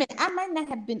 there. Wait a minute. I might not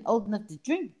have been old enough to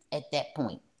drink at that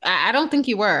point. I don't think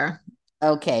you were.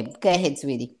 Okay, go ahead,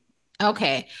 sweetie.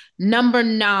 Okay. Number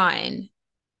 9,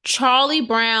 Charlie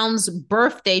Brown's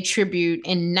birthday tribute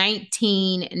in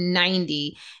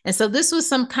 1990. And so this was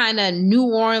some kind of New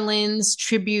Orleans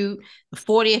tribute, the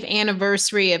 40th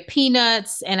anniversary of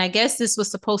Peanuts. And I guess this was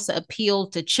supposed to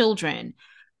appeal to children.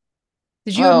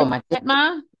 Did you Oh remember my that, goodness.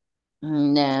 Ma?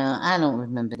 No, I don't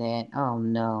remember that. Oh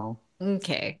no.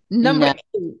 Okay. Number No.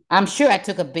 8, I'm sure I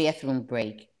took a bathroom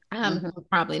break. um, Hmm.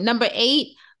 probably number 8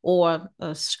 or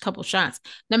a couple shots.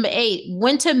 Number 8,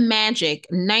 Winter Magic,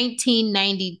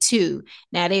 1992.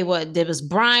 Now there was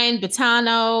Brian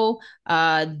Bottano,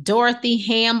 Dorothy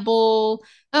Hamble,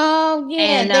 Oh yeah,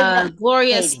 and they were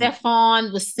Gloria lady.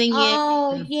 Stefan was singing.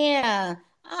 Oh yeah.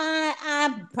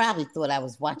 I probably thought I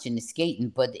was watching the skating,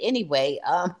 but anyway,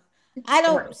 I Right.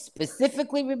 don't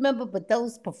specifically remember, but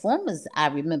those performers, I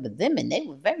remember them, and they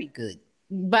were very good.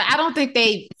 But I don't think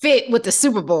they fit with the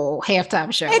Super Bowl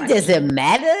halftime show. It doesn't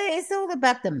matter. It's all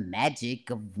about the magic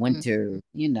of winter.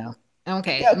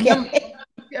 Okay. Okay.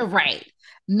 Right.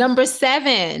 Number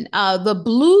 7, the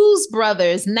Blues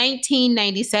Brothers,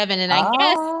 1997. And I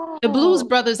guess the Blues Oh,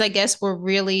 Brothers, I guess, were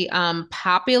really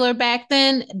popular back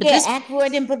then. But yeah, this,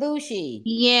 Aykroyd and Belushi.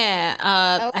 yeah,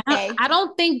 I Okay.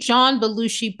 don't think John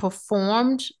Belushi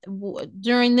performed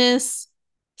during this.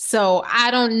 So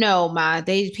I don't know,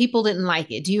 people didn't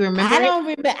like it. Do you remember I it? don't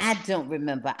remember. I don't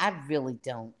remember. I really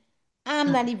don't.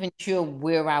 I'm not even sure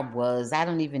where I was. I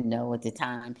don't even know at the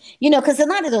time. Because a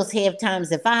lot of those half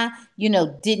times, if I,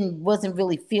 wasn't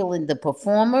really feeling the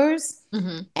performers,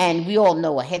 Mm-hmm. and we all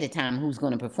know ahead of time who's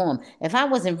going to perform. If I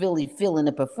wasn't really feeling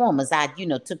the performers, I,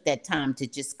 took that time to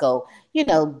just go,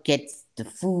 get the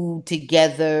food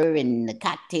together and the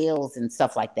cocktails and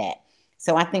stuff like that.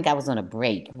 So I think I was on a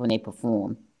break when they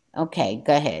performed. Okay,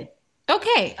 go ahead.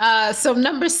 Okay, so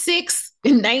number 6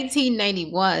 in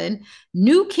 1991,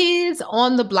 New Kids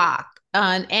on the Block,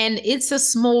 and It's a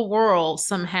Small World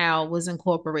somehow was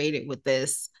incorporated with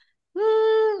this.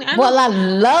 I don't. Well, I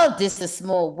love This a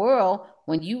Small World.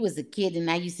 When you was a kid and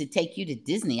I used to take you to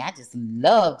Disney, I just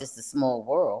loved This a Small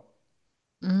World.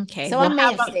 Okay, So I well, may how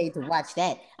have about stayed to watch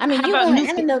that. I mean, how about I New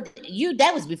don't Kids? know,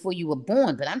 that was before you were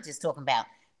born, but I'm just talking about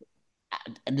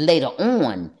later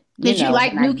on, Did you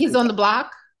like when I New used Kids to on take. the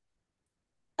Block?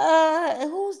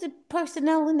 Who's the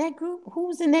personnel in that group?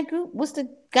 Who's in that group? What's the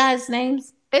guys'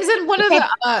 names? Isn't one of Okay.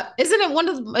 the isn't it one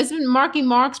of the isn't Marky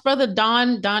Mark's brother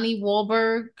Donnie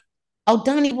Wahlberg? Oh,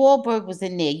 Donnie Wahlberg was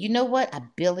in there. You know what? I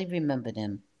barely remember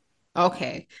them.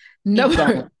 Okay. Keep Number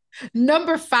going.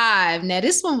 number 5. Now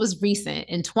this one was recent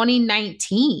in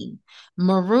 2019.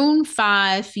 Maroon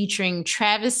 5 featuring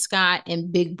Travis Scott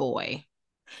and Big Boy.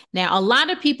 Now a lot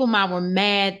of people might were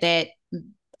mad that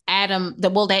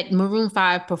that Maroon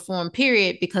 5 performed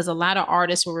period because a lot of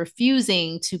artists were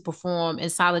refusing to perform in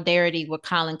solidarity with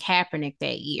Colin Kaepernick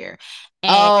that year.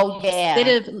 And Oh yeah.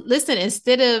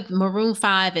 instead of Maroon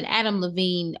 5 and Adam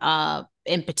Levine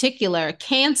in particular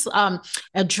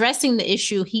addressing the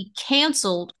issue, he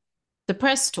canceled the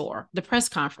press tour, the press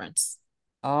conference.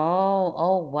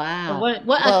 Oh wow. What a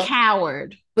Well,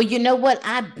 coward. but you know what?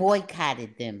 I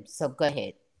boycotted them. So go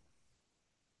ahead.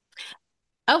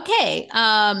 Okay.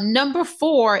 Number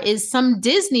 4 is some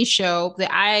Disney show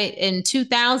that in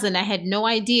 2000, I had no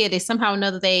idea. They somehow or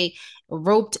another, they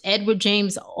roped Edward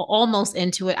James almost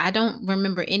into it. I don't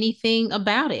remember anything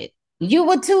about it. You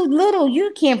were too little.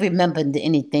 You can't remember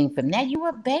anything from that. You were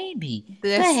a baby. Go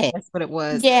ahead. That's what it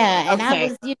was. Yeah, and I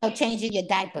Okay. was, changing your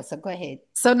diaper. So go ahead.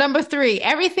 So number 3,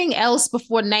 everything else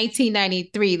before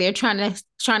 1993, they're trying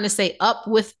to say Up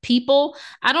with People.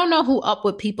 I don't know who Up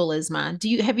with People is, man.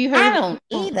 Have you heard I of don't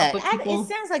either. Up with It People?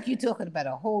 sounds like you're talking about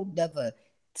a whole other.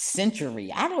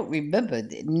 century. I don't remember.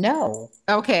 No.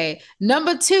 Okay.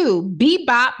 Number two,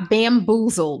 Bebop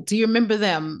Bamboozle. Do you remember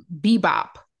them? Bebop.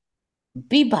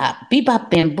 Bebop. Bebop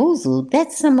Bamboozle.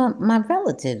 That's some of my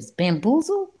relatives.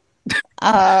 Bamboozle?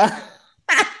 Uh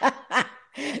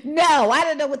no, I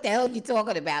don't know what the hell you're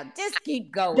talking about. Just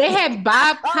keep They going. had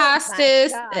Bob Oh my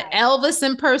Costas, the God. Elvis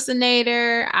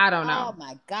impersonator. I don't know. Oh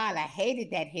my God. I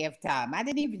hated that halftime. I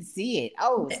didn't even see it.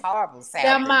 Oh, it was horrible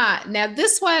Now, sounding. now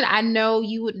this one, I know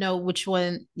you would know which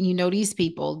one, you know, these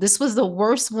people. This was the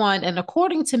worst one. And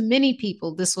according to many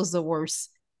people, this was the worst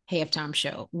halftime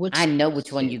show. I Which, know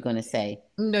which one you're gonna say.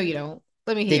 no, you don't.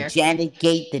 Let me The hear. Janet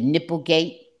Gate, the nipple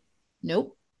gate.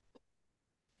 Nope.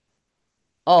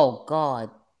 Oh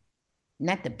God.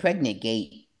 Not the pregnant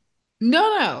gate.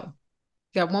 No, no.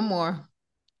 Got one more.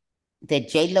 The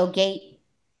J-Lo gate.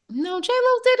 No,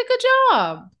 J-Lo did a good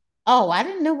job. Oh, I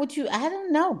didn't know what you I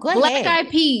don't know. Go Black ahead. Eyed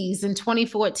Peas in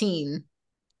 2014.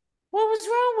 What was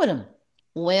wrong with him?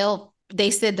 Well,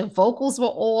 they said the vocals were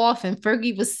off and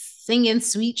Fergie was singing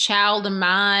Sweet Child of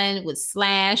Mine with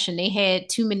Slash and they had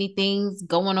too many things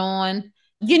going on.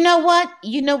 You know what?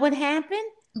 You know what happened?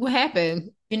 What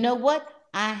happened? You know what?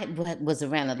 Was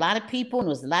around a lot of people and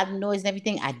there was a lot of noise and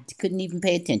everything. I couldn't even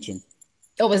pay attention.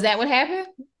 Oh, was that what happened?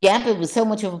 Yep, it was so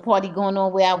much of a party going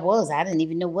on where I was. I didn't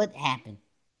even know what happened.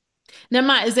 Now,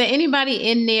 Ma, is there anybody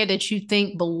in there that you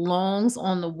think belongs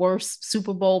on the worst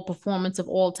Super Bowl performance of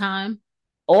all time?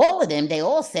 All of them, they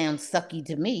all sound sucky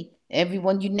to me.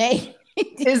 Everyone you name.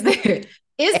 Is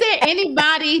there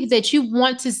anybody that you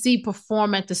want to see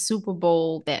perform at the Super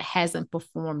Bowl that hasn't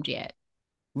performed yet?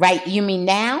 Right. You mean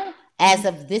now? As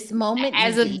of this moment,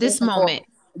 As of this even for moment,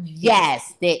 yes.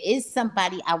 yes, there is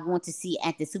somebody I want to see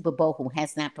at the Super Bowl who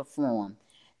has not performed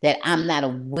that I'm not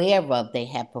aware of they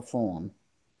have performed.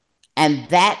 And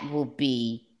that will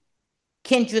be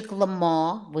Kendrick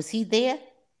Lamar. Was he there?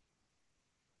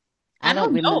 I I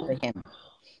don't don't remember know. him.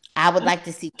 I would like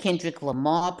to see Kendrick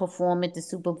Lamar perform at the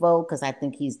Super Bowl because I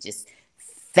think he's just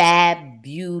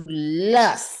fabulous.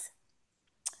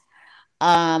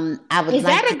 I would Is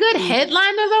like that to a good see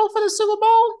headliner though for the Super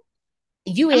Bowl?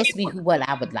 you I asked me mean, who what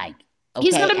I would like.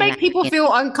 he's Okay. gonna And I make people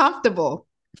feel uncomfortable.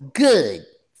 good.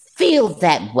 Feel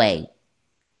that way.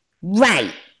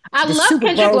 Right. I The love Super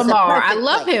Kendrick Bowl is a Lamar. I perfect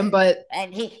love him, place. but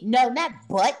And he, no, not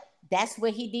but. That's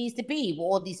where he needs to be. With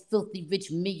all these filthy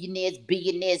rich millionaires,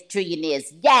 billionaires, trillionaires.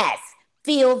 Yes.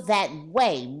 Feel that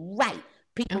way. Right.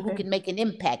 People who okay, can make an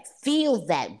impact. Feel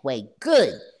that way.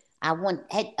 Good. I want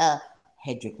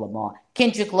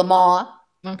Kendrick Lamar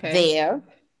okay. there.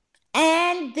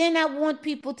 And then I want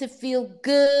people to feel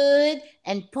good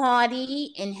and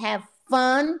party and have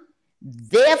fun.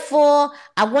 Therefore,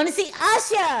 I want to see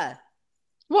Usher.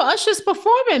 Well, Usher's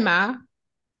performing, Ma.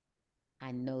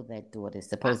 I know that daughter's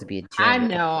I, supposed to be a I general.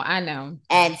 know, I know.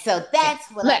 And so that's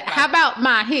what Look, I'd how like. about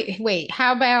wait,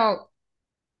 how about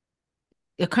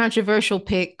a controversial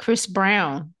pick, Chris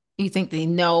Brown? You think they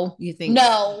know? You think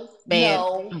No, bad?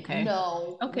 no, Okay.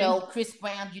 no, Okay. no, Chris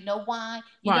Brown. You know why?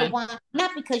 You know Why? why?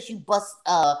 Not because you bust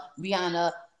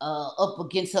Rihanna up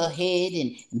against her head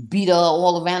and beat her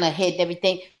all around her head and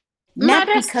everything. Ma, Not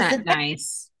that's because not of that.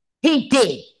 nice. He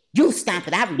did. You stop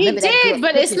it. I He remember that did, girl's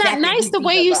but it's pictures not after nice he the beat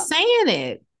way her you up. saying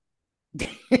it.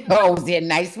 Oh, was there a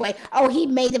nice way? Oh, he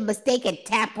made a mistake and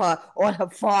tap her on her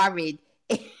forehead.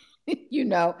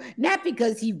 Not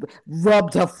because he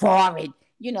rubbed her forehead.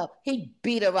 He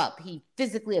beat her up. He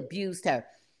physically abused her.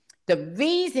 The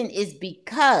reason is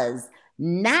because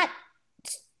not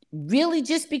really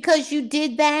just because you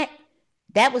did that,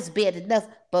 that was bad enough,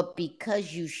 but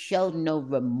because you showed no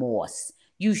remorse,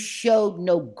 you showed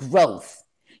no growth.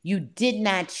 You did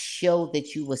not show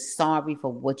that you were sorry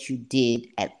for what you did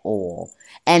at all.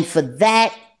 And for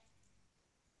that,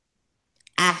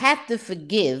 I have to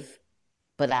forgive,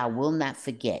 but I will not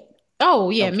forget. Oh,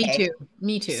 yeah, me Okay? too.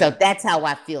 Me too. So that's how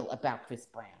I feel about Chris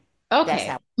Brown. That's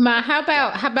how Okay. I Ma, feel.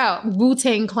 Yeah. how about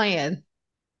Wu-Tang Clan?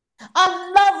 I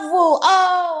love Wu.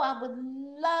 Oh, I would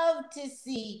love to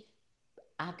see.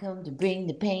 I come to bring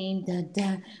the pain. Da,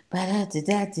 da, ba, da, da,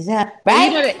 da, da, da. Well, you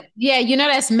know Right? that, yeah, you know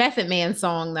that's Method Man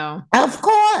song though. Of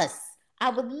course. I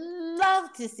would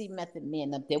love to see Method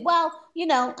Man up there. Well,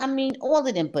 I mean, all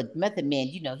of them, but Method Man,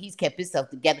 he's kept himself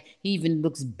together. He even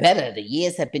looks better. The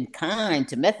years have been kind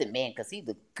to Method Man because he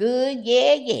looked good.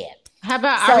 Yeah, yeah. How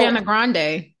about So Ariana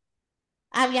Grande?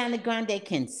 Ariana Grande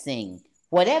can sing.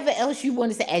 Whatever else you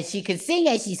want to say, and she can sing,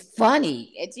 and she's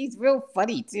funny, and she's real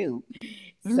funny too.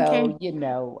 Okay.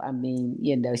 So I mean,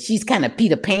 she's kind of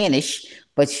Peter Panish,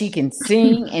 but she can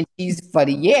sing and she's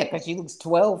funny. Yeah, because she looks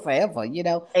 12 forever.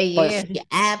 But Yeah. she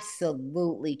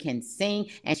absolutely can sing,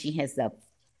 and she has a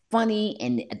funny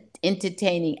and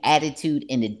entertaining attitude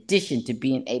in addition to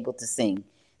being able to sing.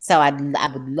 So I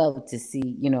would love to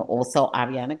see, also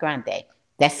Ariana Grande.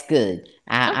 That's good.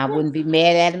 I Okay. wouldn't be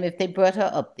mad at them if they brought her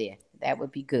up there. That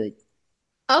would be good.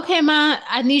 Okay, Ma,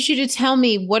 I need you to tell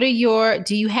me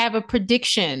do you have a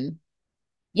prediction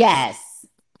Yes.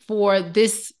 for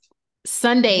this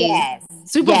Sunday's Yes.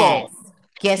 Super Yes. Bowl?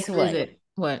 Guess What is what? it?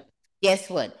 What? Guess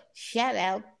what? Shout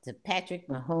out to Patrick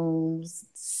Mahomes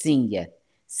Sr.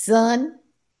 Son,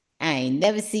 I ain't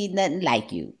never seen nothing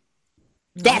like you.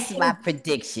 That's my Okay.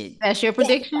 prediction. That's your That's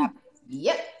my prediction?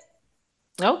 Yep.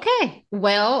 Okay.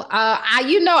 Well,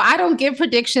 I don't give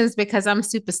predictions because I'm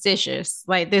superstitious.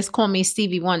 Like this call me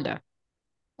Stevie Wonder.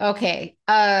 Okay.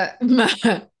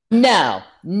 What No,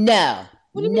 no,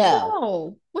 do you mean no,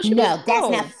 no? What you mean no. That's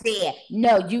not no? fair.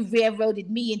 No, you railroaded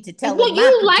me into telling Well, my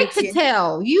you like to prediction.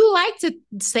 tell. You like to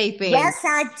say things. Yes,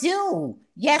 I do.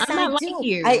 Yes, I'm I not like do.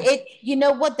 you. You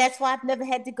know what? That's why I've never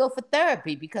had to go for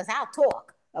therapy because I'll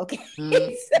talk. Okay.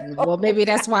 Mm, well, So, maybe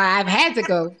that's why I've had to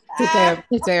go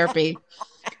to therapy.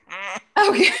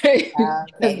 Okay.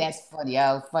 okay, that's funny.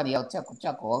 Oh, funny. Oh, chuckle,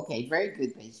 chuckle. Okay, very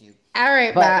good, Bishu. All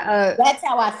right, But my that's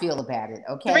how I feel about it.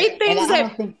 three Okay, and things I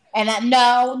that don't think,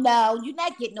 no, no, you're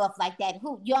not getting off like that.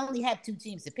 Who you only have two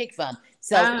teams to pick from,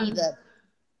 so um either.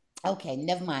 Okay,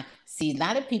 never mind. See, a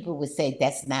lot of people would say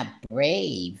that's not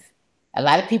brave. A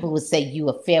lot of people would say you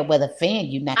a fair weather fan.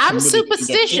 You're not I'm committed to your team.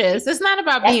 superstitious. It's not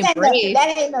about That's being not nothing. brave.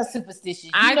 That ain't no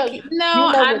superstition. You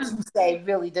No, know what you say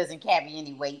really doesn't carry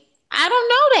any weight. I don't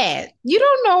know that. You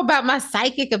don't know about my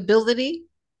psychic ability.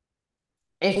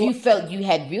 If Or you felt you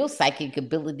had real psychic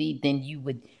ability, then you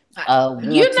would want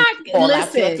you're to not call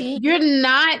out your listen, team. you're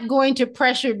not going to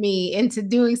pressure me into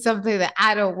doing something that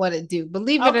I don't want to do.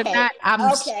 Believe it or Okay, not, I'm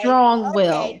okay,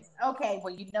 strong-willed. okay, okay.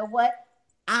 Well, you know what?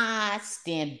 I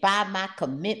stand by my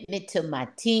commitment to my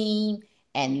team.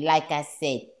 And like I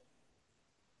said,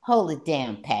 hold it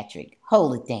down, Patrick.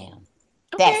 Hold it down.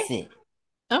 Okay. That's it.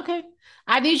 Okay.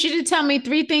 I need you to tell me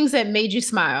three things that made you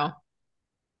smile.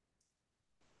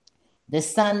 The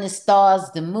sun, the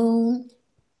stars, the moon,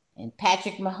 and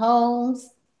Patrick Mahomes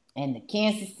and the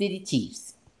Kansas City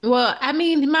Chiefs. Well, I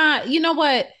mean, you know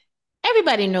what?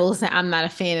 Everybody knows that I'm not a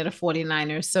fan of the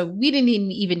 49ers, so we didn't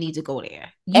even need to go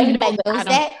there. You know Everybody that I knows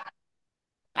don't. that.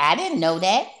 I didn't know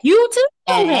that. You too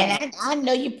know And that. I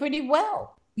know you pretty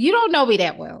well. You don't know me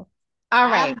that well. All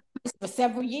I've right. been this for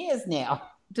several years now.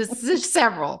 Just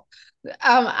several.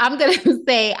 I'm gonna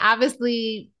say,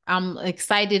 obviously, I'm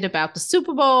excited about the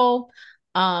Super Bowl.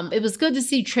 It was good to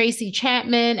see Tracy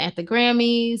Chapman at the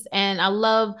Grammys, and I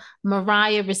love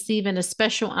Mariah receiving a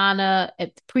special honor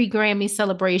at the pre-Grammy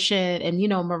celebration. And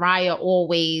Mariah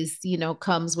always,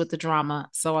 comes with the drama,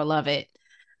 so I love it.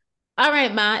 All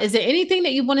right, Ma, is there anything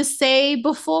that you want to say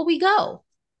before we go?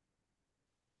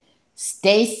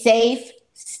 Stay safe,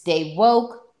 stay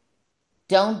woke,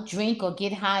 don't drink or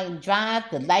get high and drive.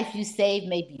 The life you save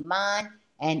may be mine.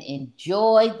 And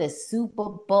enjoy the Super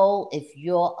Bowl if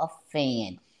you're a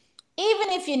fan. Even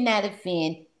if you're not a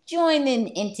fan, join in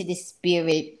into the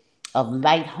spirit of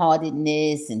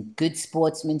lightheartedness and good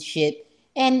sportsmanship.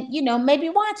 And, maybe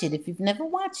watch it if you've never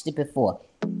watched it before.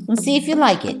 And see if you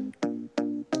like it.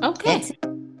 Okay. That's it.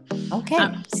 Okay.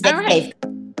 Stay All right. safe.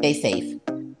 Stay safe.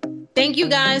 Thank you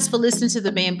guys for listening to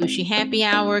the Bambushi Happy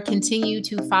Hour. Continue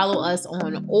to follow us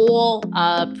on all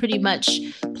pretty much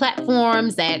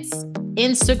platforms. That's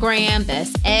Instagram,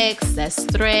 that's X, that's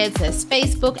Threads, that's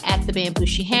Facebook at the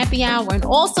Bambushi Happy Hour. And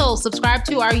also subscribe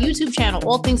to our YouTube channel,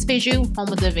 All Things Fiju, home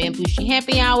of the Bambushi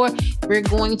Happy Hour. We're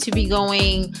going to be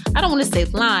going, I don't want to say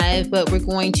live, but we're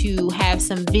going to have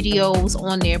some videos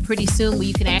on there pretty soon where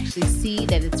you can actually see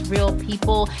that it's real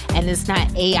people and it's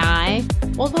not AI.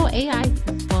 Although AI,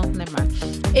 well, never mind.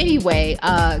 Anyway,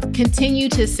 continue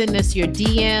to send us your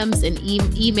DMs and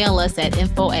email us at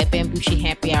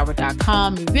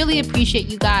info@bambushihappyhour.com. We really appreciate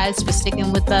you guys for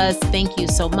sticking with us. Thank you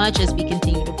so much as we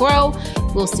continue to grow.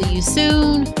 We'll see you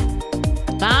soon.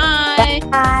 Bye.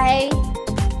 Bye.